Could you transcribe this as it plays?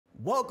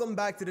Welcome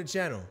back to the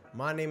channel.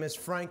 My name is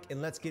Frank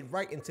and let's get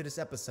right into this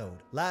episode.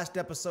 Last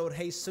episode,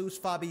 Jesus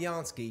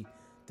Fabianski,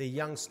 the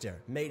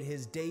youngster, made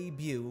his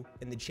debut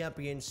in the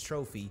Champions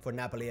Trophy for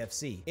Napoli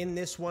FC. In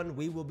this one,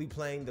 we will be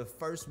playing the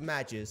first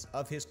matches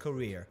of his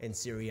career in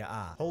Serie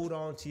A. Hold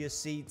on to your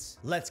seats.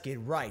 Let's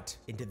get right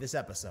into this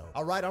episode.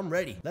 All right, I'm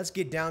ready. Let's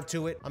get down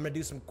to it. I'm gonna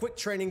do some quick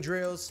training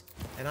drills,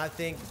 and I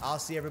think I'll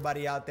see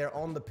everybody out there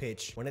on the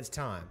pitch when it's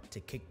time to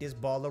kick this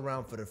ball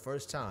around for the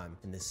first time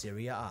in the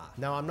Serie A.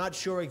 Now, I'm not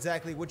sure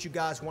exactly what you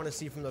guys want to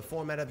see from the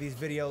format of these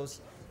videos.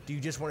 Do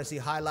you just want to see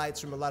highlights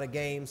from a lot of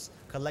games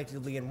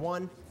collectively in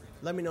one?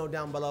 Let me know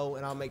down below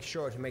and I'll make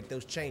sure to make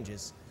those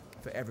changes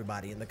for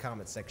everybody in the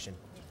comment section.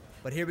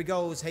 But here we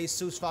go,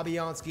 Jesus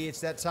Fabianski,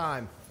 it's that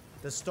time.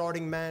 The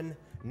starting man,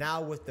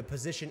 now with the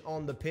position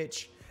on the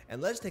pitch.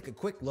 And let's take a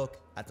quick look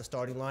at the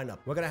starting lineup.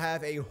 We're gonna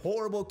have a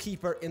horrible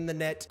keeper in the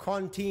net,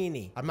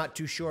 Contini. I'm not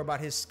too sure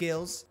about his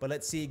skills, but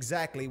let's see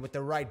exactly what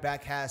the right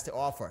back has to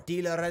offer.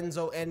 Di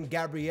Lorenzo and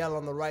Gabriel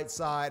on the right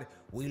side.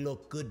 We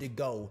look good to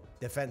go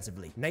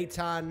defensively.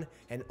 Nathan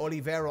and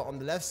Olivero on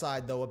the left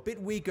side, though, a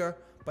bit weaker,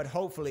 but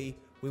hopefully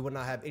we will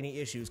not have any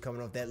issues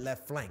coming off that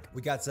left flank.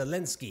 We got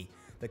Zelensky,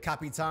 the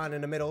Capitan in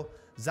the middle,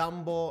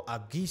 Zambo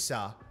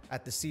Agisa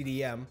at the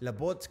CDM,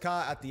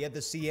 Labotka at the other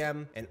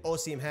CM, and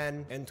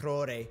Osimhen and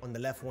Traore on the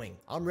left wing.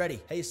 I'm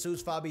ready.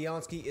 Jesus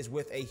Fabianski is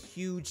with a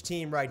huge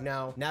team right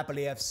now,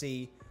 Napoli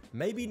FC.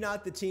 Maybe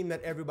not the team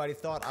that everybody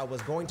thought I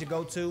was going to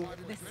go to,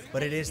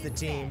 but it is the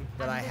team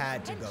that I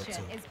had to go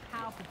to.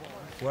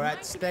 We're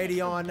at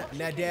Stadion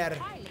Nader,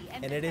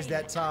 and it is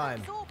that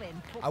time.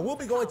 I will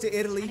be going to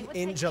Italy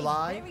in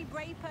July,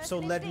 so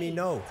let me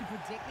know.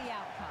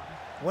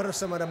 What are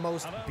some of the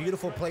most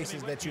beautiful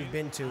places that you've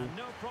been to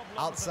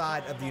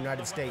outside of the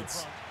United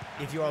States?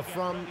 If you are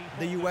from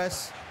the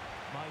US,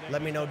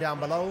 let me know down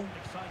below.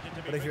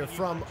 But if you're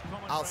from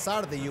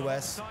outside of the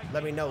US,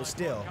 let me know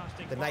still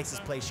the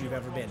nicest place you've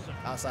ever been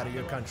outside of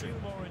your country.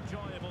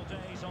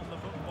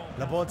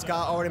 Labotka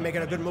already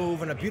making a good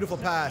move and a beautiful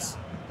pass.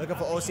 Looking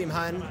for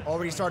Osimhen,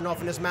 already starting off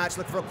in this match.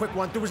 Looking for a quick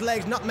one through his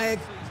legs, nutmeg.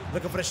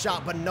 Looking for the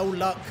shot, but no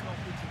luck.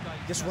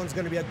 This one's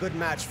gonna be a good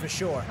match for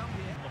sure.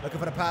 Looking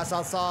for the pass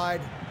outside.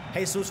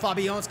 Jesus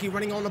Fabianski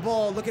running on the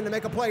ball, looking to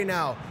make a play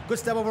now. Good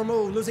step over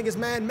move, losing his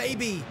man,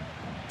 maybe.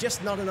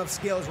 Just not enough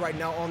skills right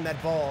now on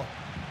that ball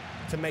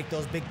to make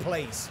those big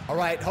plays. All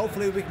right,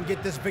 hopefully we can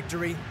get this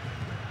victory.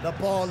 The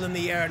ball in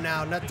the air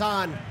now.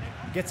 Nathan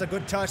gets a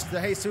good touch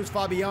to Jesus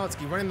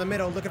Fabianski. Running in the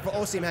middle, looking for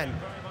Osimhen.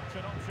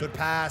 Good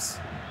pass.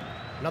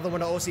 Another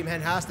one to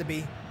Osimhen has to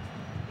be.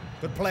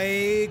 Good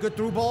play, good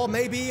through ball,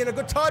 maybe, and a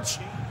good touch.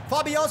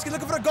 Fabianski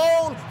looking for the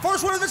goal.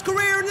 First one of his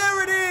career, and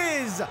there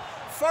it is.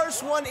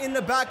 First one in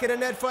the back of the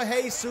net for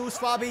Jesus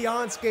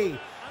Fabianski.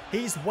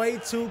 He's way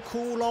too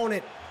cool on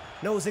it.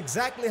 Knows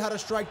exactly how to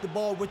strike the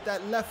ball with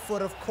that left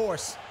foot, of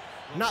course.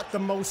 Not the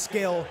most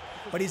skill,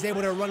 but he's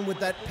able to run with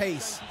that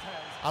pace,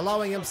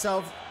 allowing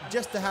himself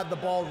just to have the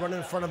ball run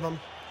in front of him.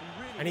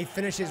 And he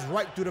finishes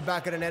right through the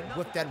back of the net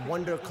with that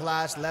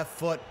wonder-class left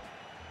foot.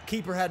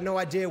 Keeper had no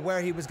idea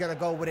where he was going to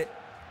go with it.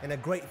 And a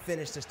great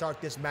finish to start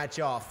this match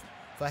off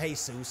for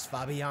Jesus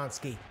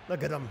Fabianski.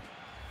 Look at him,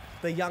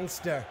 the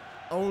youngster,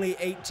 only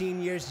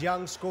 18 years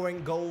young,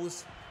 scoring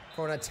goals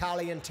for an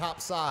Italian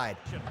top side.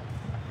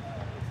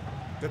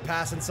 Good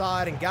pass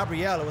inside, and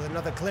Gabriel with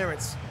another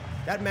clearance.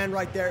 That man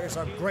right there is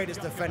our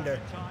greatest defender,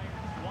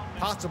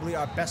 possibly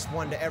our best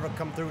one to ever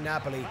come through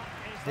Napoli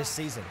this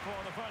season.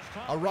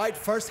 All right,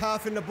 first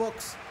half in the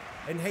books,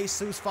 and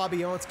Jesus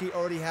Fabianski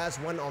already has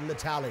one on the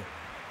tally.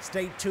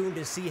 Stay tuned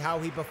to see how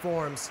he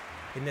performs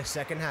in the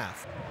second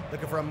half.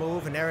 Looking for a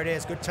move, and there it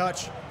is. Good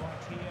touch.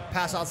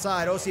 Pass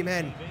outside,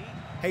 Osimhen.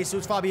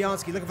 Jesus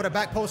Fabianski looking for the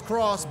back post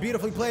cross.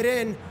 Beautifully played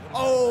in.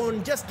 Oh,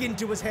 and just getting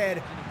to his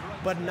head,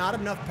 but not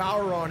enough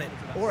power on it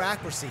or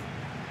accuracy.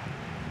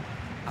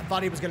 I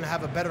thought he was going to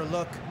have a better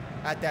look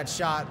at that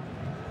shot,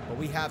 but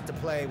we have to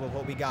play with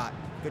what we got.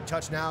 Good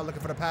touch now,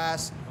 looking for the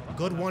pass.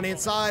 Good one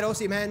inside,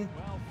 Osimhen.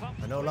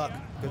 No luck.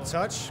 Good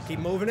touch, keep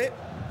moving it.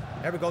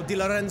 There we go, Di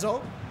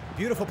Lorenzo.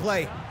 Beautiful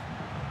play.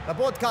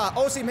 Labotka,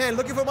 Osimhen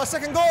looking for my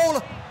second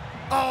goal.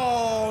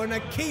 Oh, and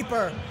the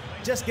keeper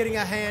just getting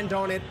a hand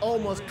on it,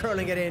 almost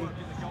curling it in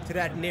to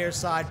that near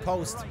side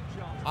post.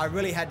 I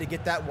really had to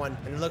get that one,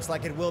 and it looks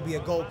like it will be a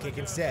goal kick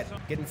instead.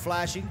 Getting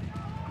flashy.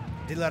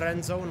 Di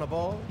Lorenzo on the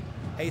ball.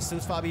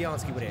 Jesus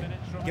Fabianski with it.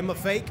 Give him a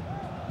fake.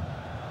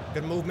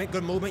 Good movement,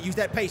 good movement. Use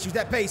that pace, use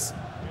that pace.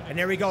 And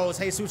there he goes,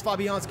 Jesus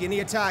Fabianski in the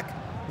attack.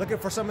 Looking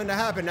for something to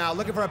happen now.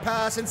 Looking for a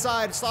pass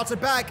inside, slots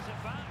it back.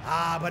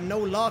 Ah, but no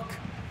luck.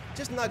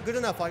 Just not good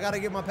enough. I gotta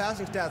get my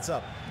passing stats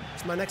up.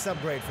 It's my next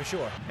upgrade for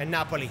sure. And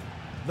Napoli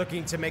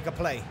looking to make a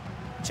play.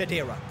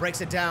 Chedira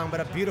breaks it down, but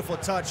a beautiful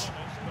touch.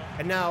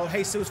 And now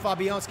Jesus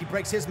Fabianski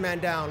breaks his man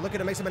down, looking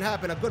to make something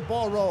happen. A good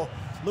ball roll.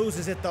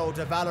 Loses it though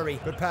to Valerie.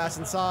 Good pass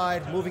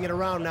inside, moving it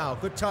around now.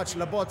 Good touch,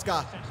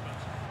 Labotka.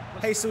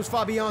 Jesus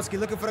Fabianski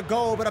looking for the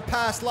goal, but a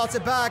pass, slots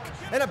it back.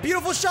 And a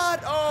beautiful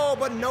shot. Oh,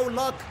 but no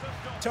luck.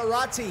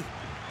 Tarati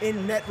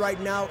in net right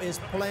now is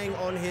playing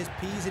on his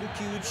P's and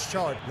Q's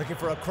chart. Looking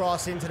for a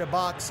cross into the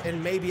box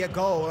and maybe a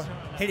goal.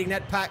 Hitting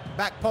that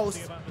back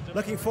post.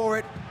 Looking for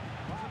it.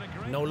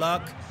 No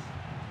luck.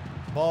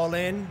 Ball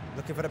in.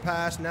 Looking for the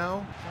pass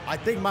now. I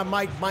think my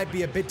mic might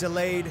be a bit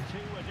delayed,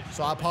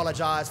 so I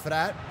apologize for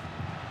that.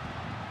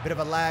 Bit of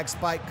a lag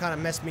spike kind of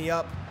messed me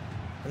up.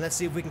 And let's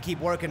see if we can keep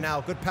working now.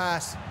 Good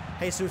pass.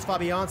 Jesus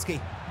Fabianski.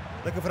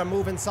 Looking for the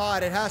move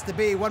inside. It has to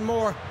be. One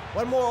more.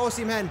 One more,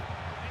 Osimhen.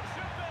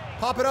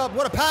 Pop it up.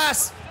 What a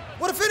pass.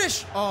 What a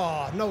finish.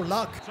 Oh, no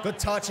luck. Good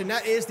touch. And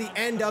that is the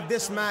end of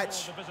this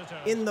match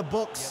in the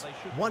books.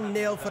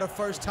 1-0 for the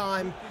first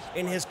time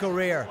in his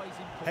career.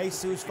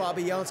 Jesus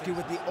Fabianski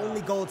with the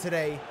only goal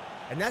today.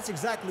 And that's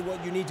exactly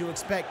what you need to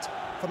expect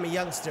from a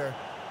youngster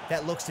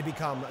that looks to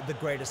become the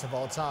greatest of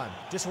all time.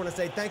 Just want to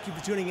say thank you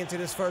for tuning into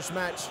this first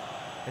match,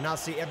 and I'll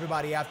see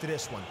everybody after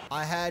this one.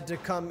 I had to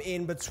come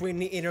in between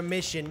the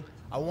intermission.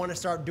 I want to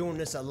start doing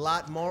this a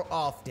lot more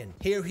often.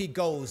 Here he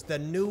goes, the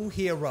new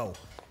hero.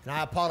 And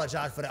I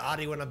apologize for the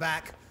audio in the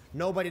back.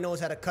 Nobody knows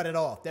how to cut it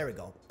off. There we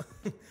go.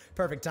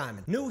 Perfect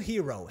timing. New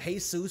hero,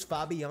 Jesus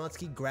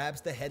Fabianski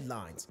grabs the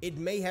headlines. It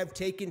may have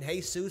taken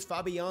Jesus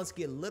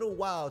Fabianski a little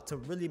while to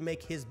really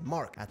make his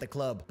mark at the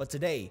club, but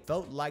today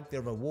felt like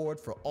the reward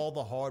for all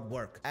the hard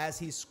work. As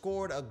he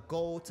scored a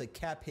goal to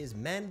cap his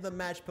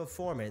man-of-the-match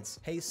performance,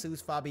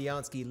 Jesus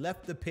Fabianski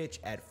left the pitch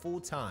at full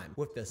time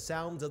with the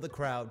sounds of the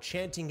crowd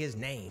chanting his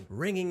name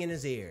ringing in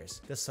his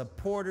ears. The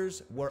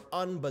supporters were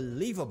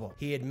unbelievable,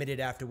 he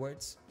admitted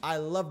afterwards. I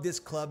love this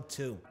club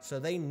too, so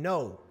they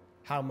know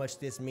how much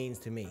this means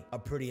to me. A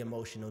pretty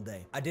emotional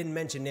day. I didn't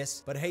mention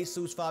this, but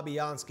Jesus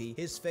Fabianski,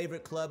 his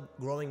favorite club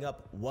growing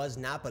up was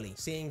Napoli.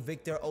 Seeing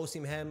Victor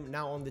Osimhen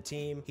now on the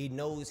team, he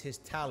knows his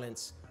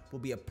talents will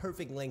be a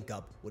perfect link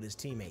up with his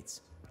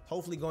teammates.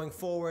 Hopefully going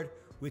forward,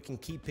 we can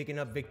keep picking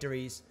up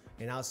victories,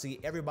 and I'll see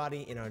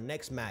everybody in our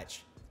next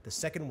match, the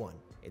second one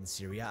in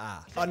Serie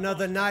A.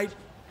 Another night,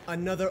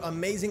 another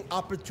amazing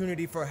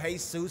opportunity for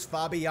Jesus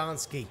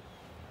Fabianski.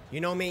 You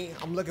know me,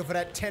 I'm looking for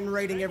that 10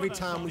 rating every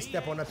time we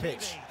step on the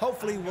pitch.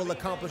 Hopefully we'll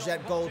accomplish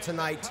that goal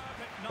tonight.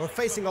 We're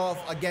facing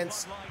off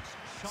against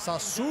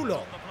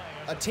Sassuolo,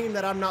 a team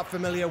that I'm not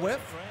familiar with.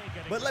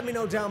 But let me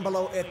know down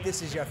below if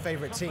this is your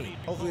favorite team.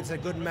 Hopefully it's a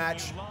good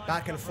match,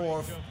 back and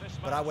forth,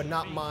 but I would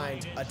not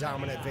mind a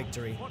dominant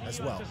victory as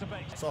well.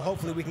 So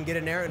hopefully we can get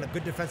in there, and a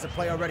good defensive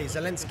play already.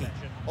 Zielinski,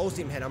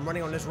 Osimhen, I'm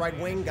running on this right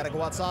wing. Gotta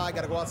go outside,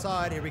 gotta go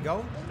outside. Here we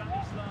go.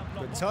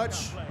 Good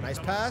touch, nice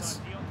pass.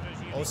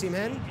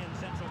 Osimhen.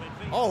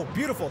 Oh,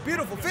 beautiful,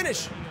 beautiful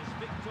finish.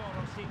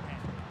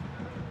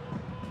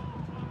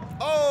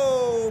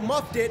 Oh,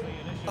 muffed it.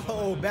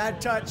 Oh, bad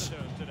touch.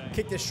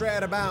 Kicked it straight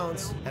out of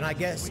bounds. And I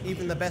guess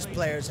even the best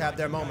players have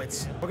their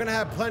moments. We're going to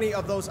have plenty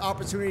of those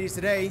opportunities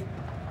today.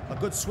 A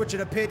good switch of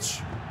the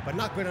pitch, but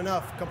not good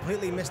enough.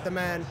 Completely missed the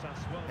man.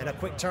 And a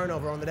quick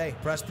turnover on the day.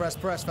 Press, press,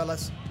 press,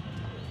 fellas.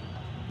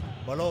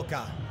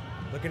 Boloka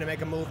looking to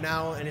make a move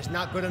now, and it's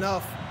not good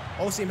enough.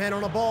 Osimhen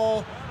on the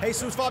ball.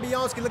 Jesus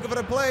Fabianski looking for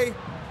the play.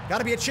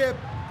 Gotta be a chip.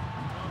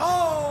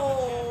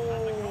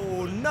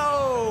 Oh,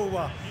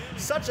 no.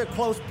 Such a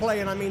close play,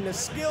 and I mean the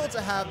skill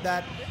to have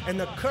that and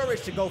the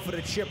courage to go for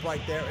the chip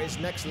right there is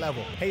next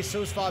level.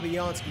 Jesus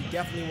Fabianski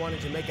definitely wanted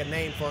to make a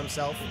name for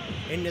himself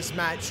in this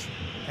match,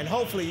 and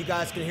hopefully you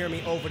guys can hear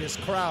me over this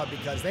crowd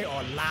because they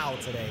are loud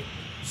today.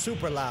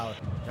 Super loud.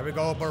 There we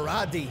go,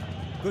 Berardi.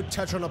 Good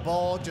touch on the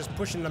ball, just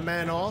pushing the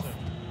man off.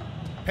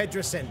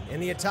 Pedersen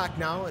in the attack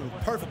now and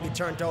perfectly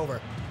turned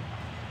over.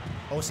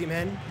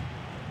 Osimhen.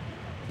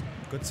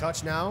 Good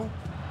touch now.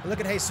 And look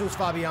at Jesus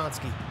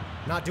Fabianski.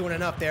 Not doing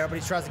enough there, but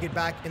he tries to get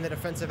back in the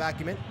defensive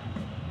acumen.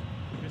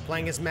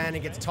 Playing his man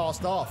and gets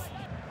tossed off.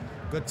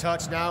 Good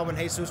touch now when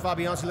Jesus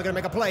Fabianski looking to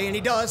make a play, and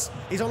he does.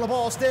 He's on the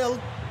ball still.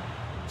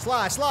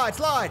 Slide, slide,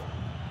 slide.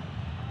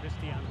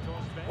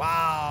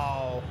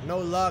 Wow, no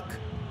luck.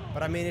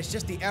 But I mean, it's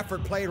just the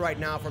effort played right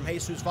now from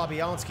Jesus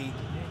Fabianski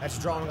that's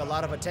drawing a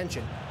lot of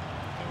attention.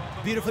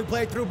 Beautifully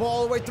played through ball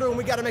all the way through, and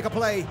we got to make a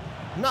play.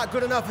 Not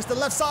good enough. It's the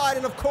left side,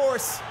 and of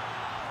course,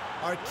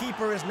 our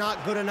keeper is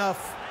not good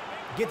enough.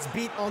 Gets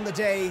beat on the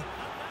day.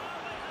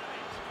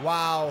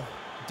 Wow.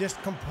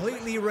 Just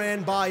completely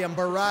ran by him.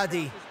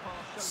 Berardi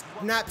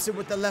snaps it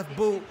with the left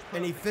boot,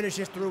 and he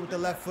finishes through with the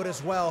left foot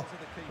as well.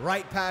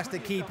 Right past the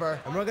keeper.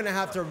 And we're going to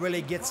have to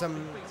really get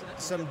some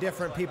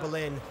different people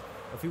in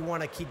if we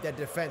want to keep that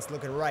defense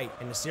looking right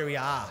in the Serie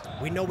A.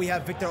 We know we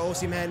have Victor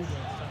Osimhen,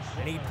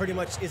 and he pretty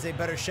much is a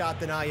better shot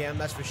than I am,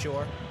 that's for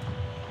sure.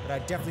 But I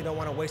definitely don't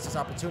want to waste this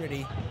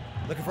opportunity.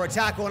 Looking for a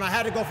tackle, and I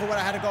had to go for what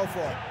I had to go for.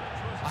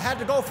 I had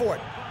to go for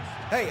it.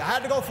 Hey, I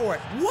had to go for it.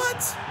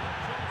 What?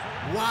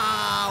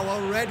 Wow,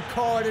 a red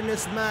card in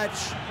this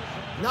match.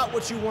 Not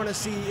what you want to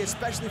see,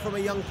 especially from a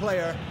young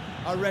player,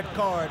 a red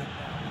card.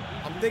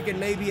 I'm thinking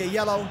maybe a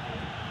yellow.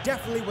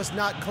 Definitely was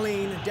not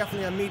clean,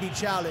 definitely a meaty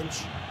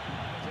challenge.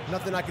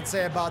 Nothing I can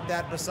say about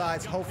that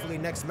besides hopefully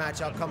next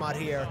match I'll come out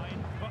here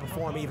and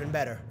perform even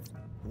better.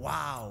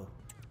 Wow.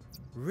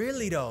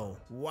 Really though?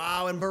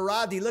 Wow, and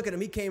Berardi, look at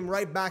him. He came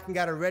right back and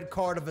got a red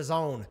card of his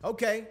own.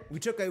 Okay, we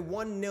took a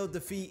 1-0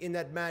 defeat in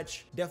that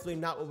match. Definitely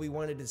not what we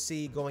wanted to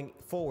see going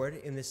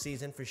forward in this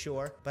season for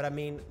sure. But I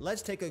mean,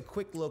 let's take a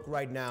quick look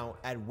right now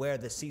at where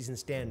the season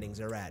standings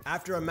are at.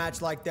 After a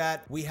match like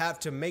that, we have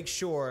to make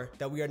sure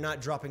that we are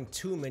not dropping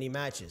too many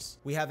matches.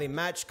 We have a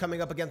match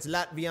coming up against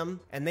Latvia,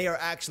 and they are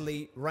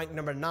actually ranked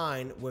number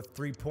 9 with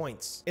 3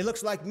 points. It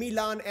looks like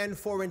Milan and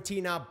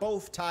Fiorentina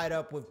both tied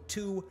up with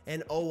 2-0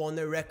 on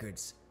their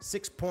records.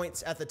 6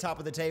 points at the top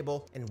of the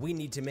table, and we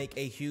need to make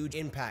a huge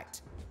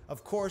impact.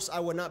 Of course, I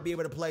will not be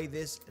able to play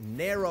this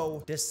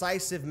narrow,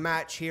 decisive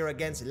match here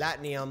against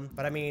Latium,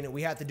 but I mean,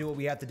 we have to do what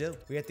we have to do.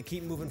 We have to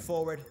keep moving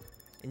forward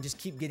and just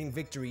keep getting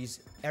victories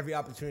every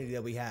opportunity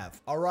that we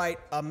have. All right,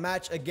 a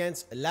match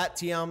against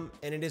Latium,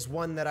 and it is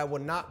one that I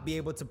will not be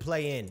able to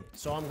play in.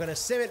 So I'm gonna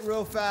sim it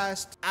real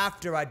fast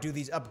after I do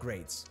these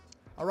upgrades.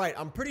 All right,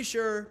 I'm pretty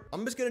sure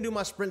I'm just gonna do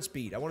my sprint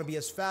speed. I wanna be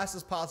as fast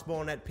as possible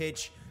on that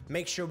pitch,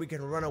 make sure we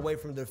can run away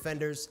from the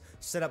defenders,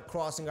 set up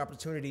crossing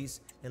opportunities,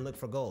 and look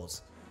for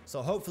goals.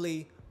 So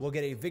hopefully we'll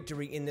get a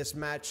victory in this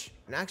match.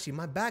 And actually,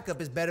 my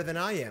backup is better than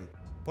I am.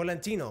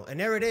 Polentino, and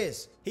there it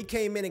is. He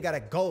came in and got a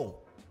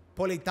goal.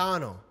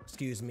 Politano,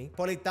 excuse me.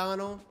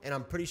 Politano, and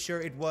I'm pretty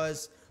sure it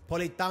was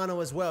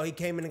Politano as well. He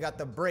came in and got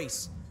the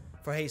brace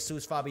for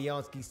Jesus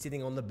Fabianski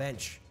sitting on the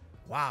bench.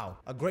 Wow,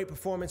 a great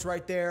performance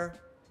right there.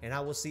 And I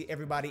will see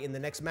everybody in the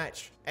next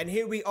match. And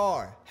here we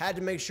are. Had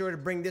to make sure to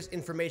bring this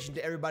information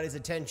to everybody's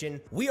attention.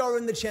 We are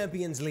in the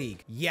Champions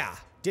League. Yeah,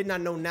 did not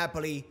know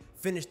Napoli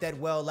finished that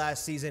well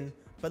last season,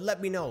 but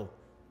let me know,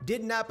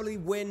 did Napoli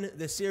win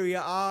the Serie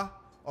A,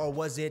 or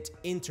was it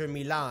Inter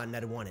Milan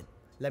that won it?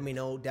 Let me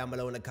know down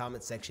below in the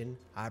comment section.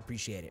 I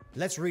appreciate it.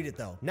 Let's read it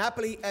though.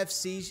 Napoli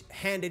FC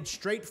handed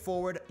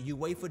straightforward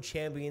UEFA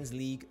Champions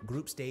League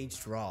group stage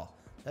draw.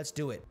 Let's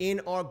do it.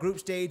 In our group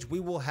stage, we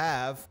will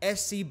have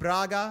SC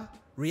Braga,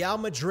 Real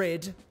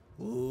Madrid,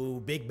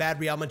 ooh, big bad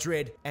Real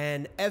Madrid,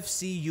 and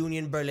FC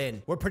Union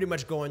Berlin. We're pretty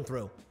much going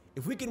through.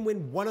 If we can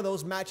win one of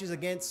those matches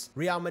against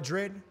Real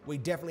Madrid, we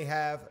definitely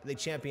have the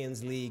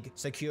Champions League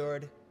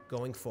secured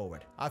going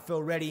forward. I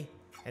feel ready,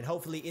 and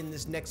hopefully in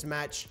this next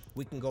match,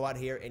 we can go out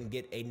here and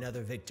get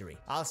another victory.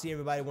 I'll see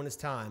everybody when it's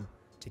time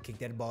to kick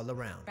that ball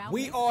around.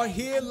 We are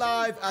here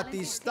live at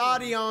the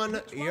Stadion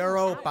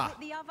Europa.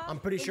 I'm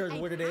pretty sure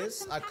what it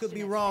is. I could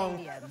be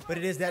wrong, but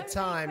it is that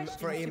time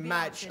for a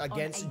match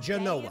against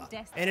Genoa.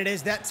 And it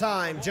is that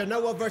time,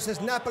 Genoa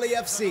versus Napoli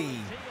FC.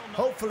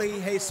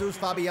 Hopefully, Jesus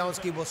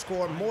Fabianski will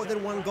score more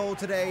than 1 goal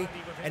today,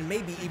 and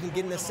maybe even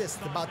get an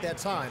assist about that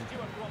time.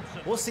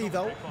 We'll see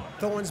though.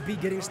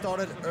 Thornsby getting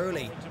started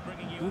early.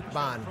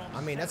 Ukban,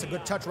 I mean, that's a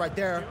good touch right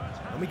there.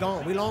 And we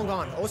gone, we long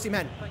gone.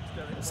 Osimhen,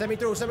 send me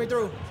through, send me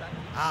through.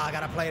 Ah, I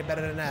gotta play it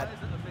better than that.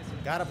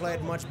 Gotta play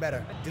it much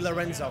better. Di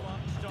Lorenzo,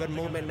 good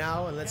movement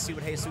now, and let's see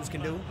what Jesus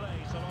can do.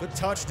 Good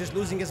touch, just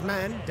losing his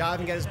man,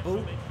 diving at his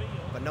boot,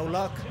 but no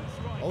luck.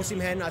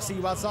 Osimhen, I see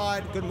you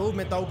outside. Good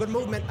movement though, good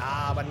movement.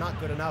 Ah, but not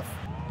good enough.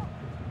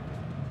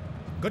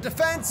 Good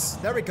defense,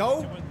 there we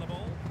go.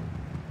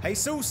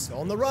 Jesus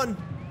on the run.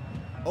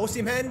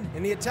 Osimhen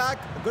in the attack,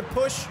 a good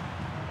push.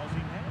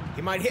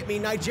 He might hit me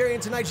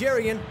Nigerian to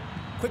Nigerian.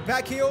 Quick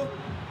back heel.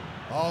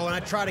 Oh, and I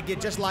try to get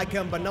just like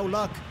him, but no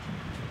luck.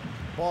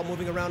 Ball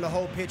moving around the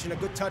whole pitch, and a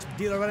good touch.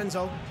 Di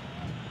Lorenzo.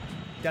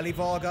 Deli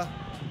Varga.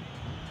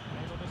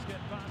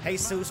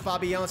 Jesus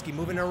Fabianski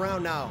moving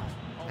around now.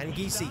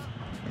 Angisi.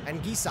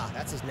 Angisa,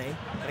 that's his name.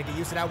 Gotta get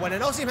used to that one.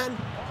 And Osimhen.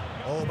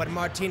 Oh, but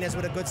Martinez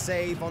with a good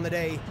save on the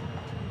day.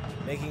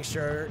 Making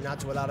sure not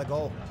to allow a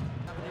goal.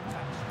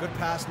 Good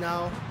pass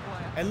now.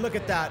 And look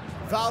at that.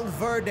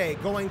 Valverde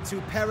going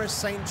to Paris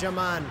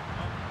Saint-Germain.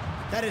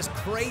 That is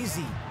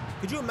crazy.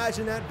 Could you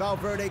imagine that?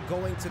 Valverde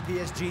going to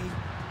PSG?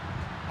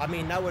 I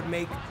mean, that would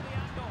make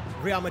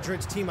Real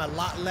Madrid's team a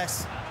lot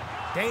less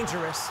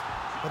dangerous.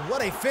 But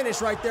what a finish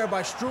right there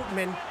by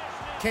Strootman.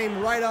 Came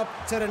right up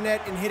to the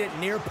net and hit it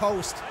near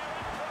post.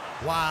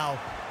 Wow.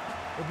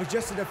 It was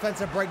just a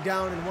defensive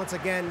breakdown, and once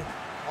again,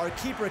 our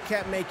keeper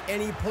can't make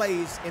any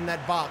plays in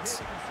that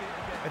box.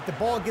 If the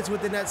ball gets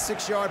within that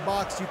 6-yard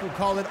box, you can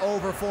call it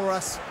over for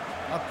us.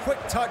 A quick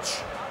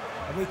touch,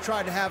 and we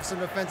tried to have some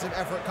defensive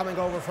effort coming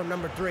over from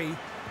number 3,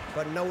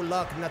 but no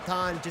luck.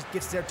 Nathan just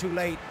gets there too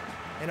late.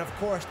 And of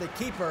course, the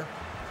keeper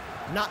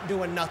not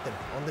doing nothing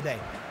on the day.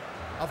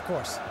 Of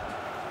course.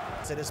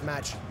 To this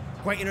match.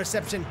 Great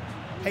interception.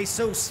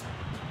 Jesus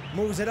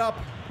moves it up.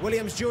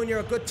 Williams Jr.,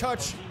 a good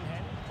touch.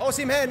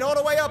 Osimhen, all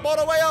the way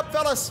up,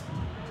 fellas.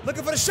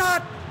 Looking for the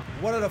shot.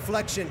 What a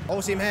deflection.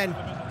 Osimhen,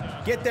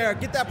 get there,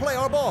 get that play.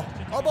 Our ball.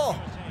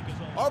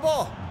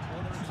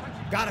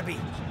 Gotta be.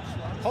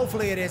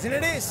 Hopefully it is, and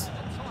it is.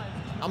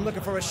 I'm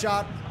looking for a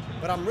shot,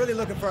 but I'm really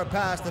looking for a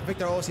pass to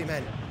Victor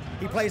Osimhen.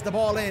 He plays the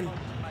ball in.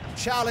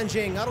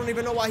 Challenging. I don't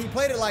even know why he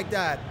played it like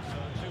that.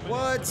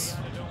 What?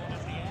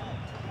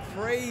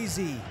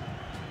 Crazy.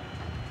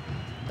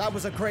 That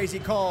was a crazy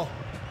call.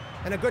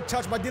 And a good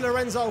touch by Di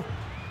Lorenzo.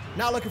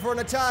 Now looking for an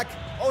attack.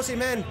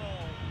 Osimhen.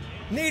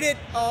 Need it.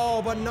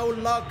 Oh, but no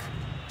luck.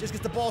 Just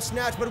gets the ball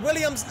snatched, but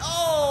Williams,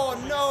 oh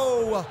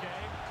no!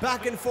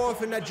 Back and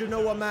forth in that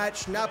Genoa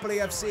match, Napoli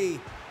FC.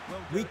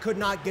 We could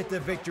not get the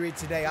victory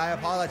today. I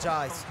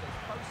apologize.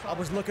 I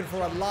was looking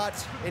for a lot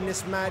in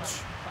this match,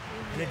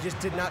 and it just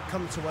did not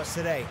come to us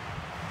today.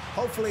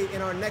 Hopefully,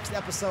 in our next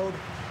episode,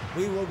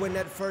 we will win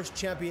that first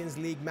Champions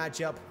League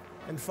matchup.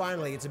 And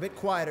finally, it's a bit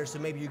quieter, so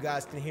maybe you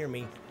guys can hear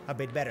me a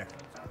bit better.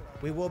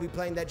 We will be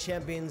playing that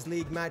Champions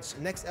League match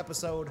next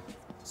episode.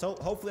 So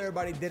hopefully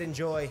everybody did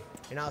enjoy,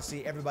 and I'll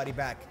see everybody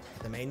back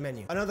at the main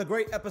menu. Another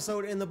great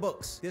episode in the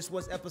books. This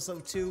was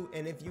episode 2,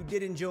 and if you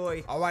did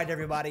enjoy, all right,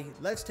 everybody,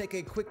 let's take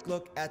a quick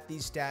look at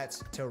these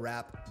stats to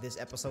wrap this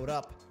episode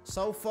up.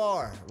 So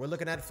far, we're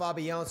looking at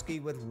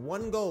Fabianski with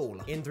 1 goal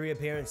in 3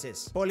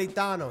 appearances.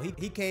 Politano,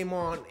 he came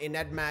on in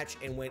that match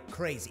and went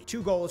crazy.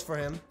 2 goals for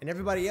him, and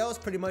everybody else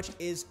pretty much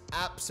is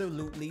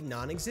absolutely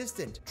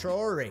non-existent.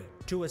 Traore,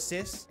 2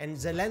 assists, and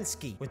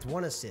Zelensky with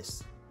 1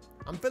 assist.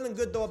 I'm feeling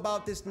good though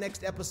about this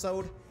next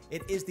episode.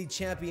 It is the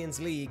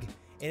Champions League,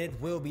 and it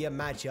will be a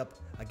matchup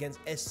against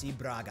SC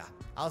Braga.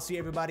 I'll see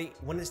everybody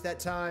when it's that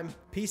time.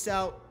 Peace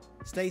out.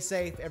 Stay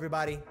safe,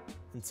 everybody.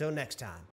 Until next time.